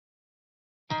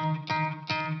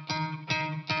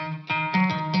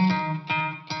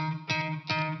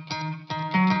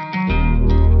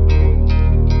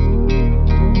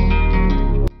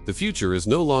The future is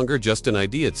no longer just an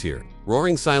idea, it's here,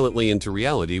 roaring silently into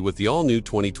reality with the all-new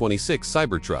 2026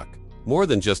 Cybertruck. More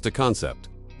than just a concept.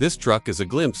 This truck is a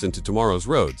glimpse into tomorrow's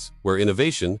roads, where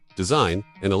innovation, design,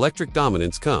 and electric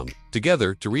dominance come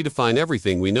together to redefine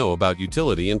everything we know about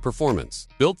utility and performance.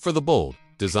 Built for the bold,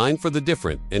 designed for the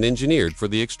different, and engineered for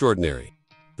the extraordinary.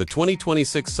 The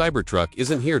 2026 Cybertruck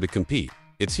isn't here to compete,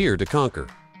 it's here to conquer.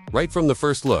 Right from the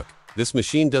first look, this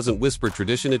machine doesn't whisper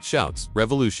tradition, it shouts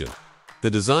revolution. The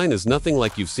design is nothing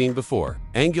like you've seen before.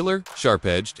 Angular,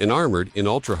 sharp-edged, and armored in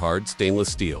ultra-hard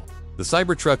stainless steel. The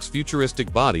Cybertruck's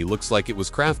futuristic body looks like it was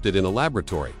crafted in a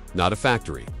laboratory, not a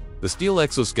factory. The steel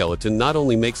exoskeleton not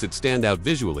only makes it stand out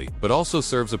visually, but also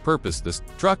serves a purpose. This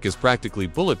truck is practically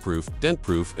bulletproof,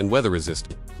 dent-proof, and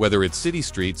weather-resistant, whether it's city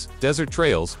streets, desert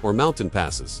trails, or mountain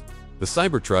passes. The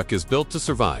Cybertruck is built to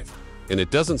survive. And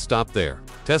it doesn't stop there.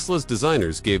 Tesla's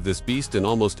designers gave this beast an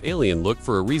almost alien look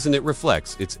for a reason. It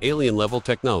reflects its alien-level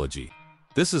technology.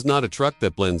 This is not a truck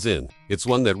that blends in, it's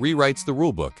one that rewrites the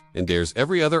rulebook and dares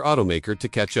every other automaker to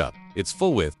catch up. Its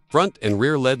full-width, front and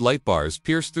rear LED light bars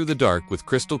pierce through the dark with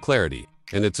crystal clarity,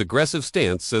 and its aggressive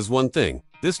stance says one thing: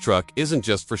 this truck isn't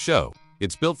just for show,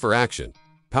 it's built for action.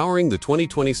 Powering the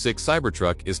 2026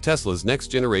 Cybertruck is Tesla's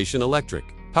next-generation electric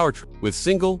powertrain. With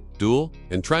single, dual,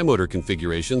 and tri-motor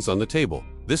configurations on the table,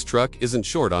 this truck isn't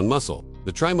short on muscle.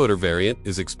 The tri-motor variant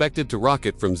is expected to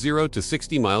rocket from 0 to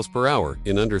 60 miles per hour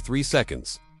in under 3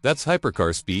 seconds. That's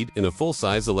hypercar speed in a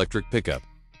full-size electric pickup.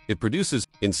 It produces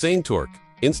insane torque,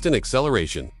 instant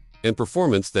acceleration, and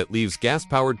performance that leaves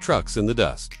gas-powered trucks in the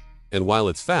dust. And while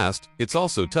it's fast, it's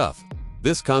also tough.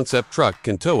 This concept truck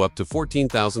can tow up to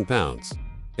 14,000 pounds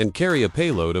and carry a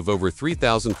payload of over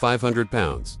 3,500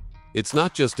 pounds. It's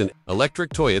not just an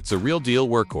electric toy, it's a real-deal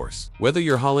workhorse. Whether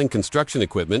you're hauling construction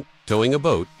equipment, towing a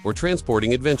boat, or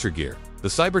transporting adventure gear, the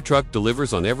Cybertruck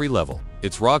delivers on every level.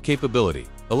 Its raw capability,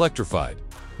 electrified.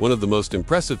 One of the most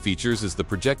impressive features is the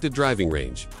projected driving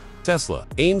range. Tesla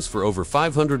aims for over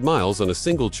 500 miles on a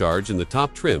single charge in the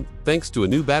top trim, thanks to a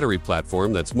new battery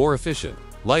platform that's more efficient,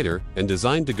 lighter, and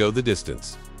designed to go the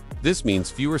distance. This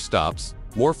means fewer stops,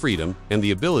 more freedom, and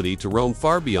the ability to roam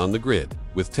far beyond the grid.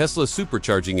 With Tesla's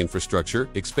supercharging infrastructure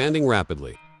expanding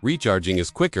rapidly, recharging is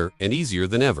quicker and easier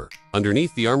than ever.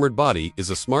 Underneath the armored body is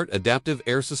a smart adaptive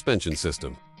air suspension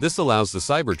system. This allows the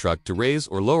Cybertruck to raise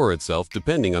or lower itself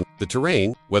depending on the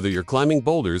terrain, whether you're climbing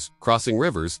boulders, crossing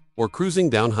rivers, or cruising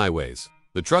down highways.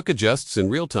 The truck adjusts in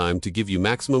real time to give you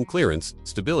maximum clearance,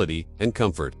 stability, and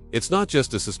comfort. It's not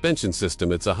just a suspension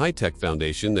system, it's a high-tech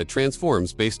foundation that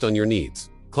transforms based on your needs.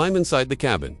 Climb inside the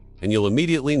cabin, and you'll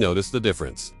immediately notice the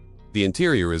difference. The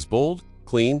interior is bold,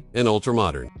 clean, and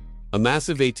ultra-modern. A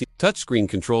massive 18 touchscreen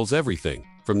controls everything,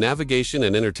 from navigation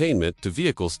and entertainment to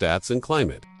vehicle stats and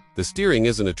climate. The steering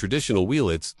isn't a traditional wheel,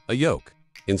 it's a yoke,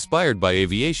 inspired by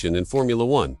aviation and Formula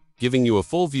One, giving you a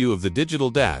full view of the digital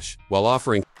dash while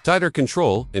offering tighter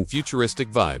control and futuristic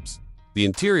vibes. The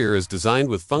interior is designed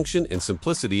with function and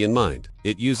simplicity in mind.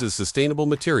 It uses sustainable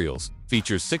materials,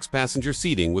 features 6-passenger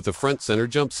seating with a front center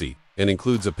jump seat, and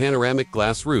includes a panoramic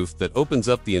glass roof that opens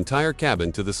up the entire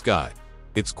cabin to the sky.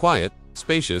 It's quiet,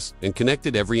 spacious, and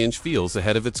connected. Every inch feels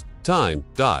ahead of its time.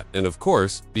 And of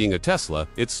course, being a Tesla,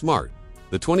 it's smart.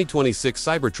 The 2026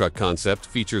 Cybertruck concept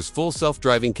features full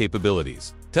self-driving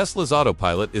capabilities. Tesla's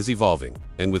Autopilot is evolving,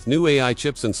 and with new AI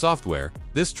chips and software,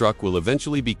 this truck will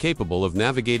eventually be capable of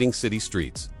navigating city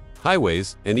streets,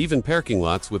 highways, and even parking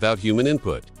lots without human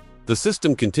input. The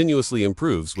system continuously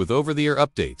improves with over-the-air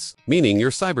updates, meaning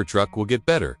your Cybertruck will get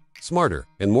better, smarter,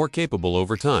 and more capable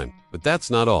over time. But that's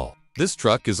not all. This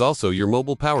truck is also your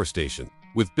mobile power station.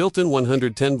 With built-in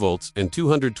 110 volts and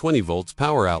 220 volts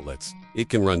power outlets, it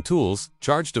can run tools,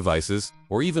 charge devices,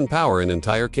 or even power an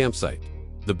entire campsite.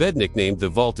 The bed, nicknamed the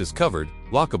Vault, is covered,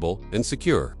 lockable, and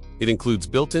secure. It includes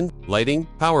built-in lighting,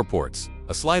 power ports,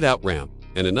 a slide-out ramp,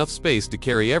 and enough space to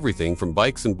carry everything from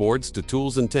bikes and boards to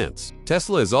tools and tents.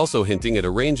 Tesla is also hinting at a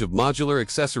range of modular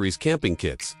accessories: camping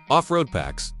kits, off-road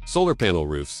packs, solar panel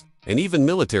roofs, and even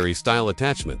military-style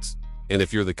attachments. And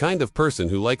if you're the kind of person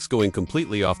who likes going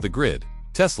completely off the grid,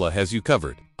 Tesla has you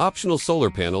covered. Optional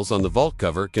solar panels on the vault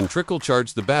cover can trickle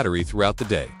charge the battery throughout the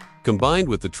day. Combined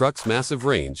with the truck's massive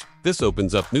range, this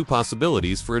opens up new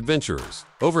possibilities for adventurers,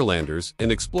 overlanders,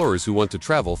 and explorers who want to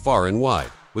travel far and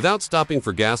wide without stopping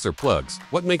for gas or plugs.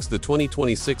 What makes the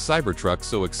 2026 Cybertruck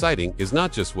so exciting is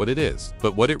not just what it is,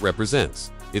 but what it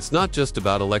represents. It's not just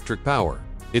about electric power.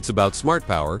 It's about smart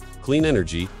power, clean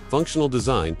energy, functional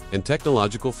design, and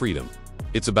technological freedom.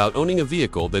 It's about owning a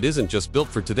vehicle that isn't just built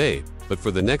for today, but for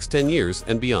the next 10 years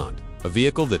and beyond. A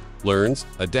vehicle that learns,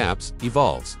 adapts,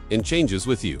 evolves, and changes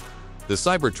with you. The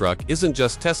Cybertruck isn't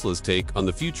just Tesla's take on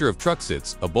the future of trucks,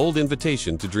 it's a bold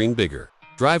invitation to dream bigger,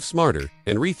 drive smarter,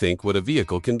 and rethink what a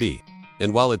vehicle can be.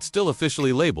 And while it's still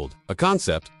officially labeled a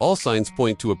concept, all signs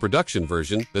point to a production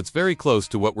version that's very close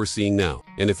to what we're seeing now.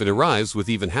 And if it arrives with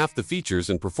even half the features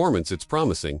and performance it's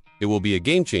promising, it will be a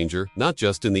game changer not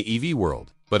just in the EV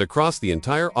world, but across the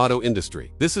entire auto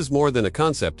industry. This is more than a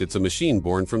concept, it's a machine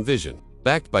born from vision,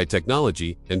 backed by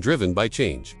technology and driven by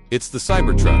change. It's the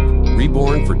Cybertruck,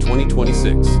 reborn for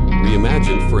 2026,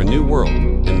 reimagined for a new world,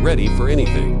 and ready for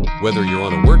anything. Whether you're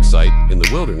on a work site, in the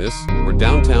wilderness, or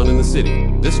downtown in the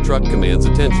city, this truck commands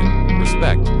attention,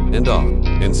 respect, and awe.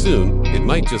 And soon, it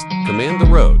might just command the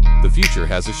road. The future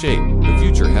has a shape, the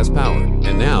future has power,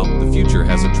 and now, the future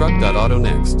has a truck. Auto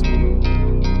next.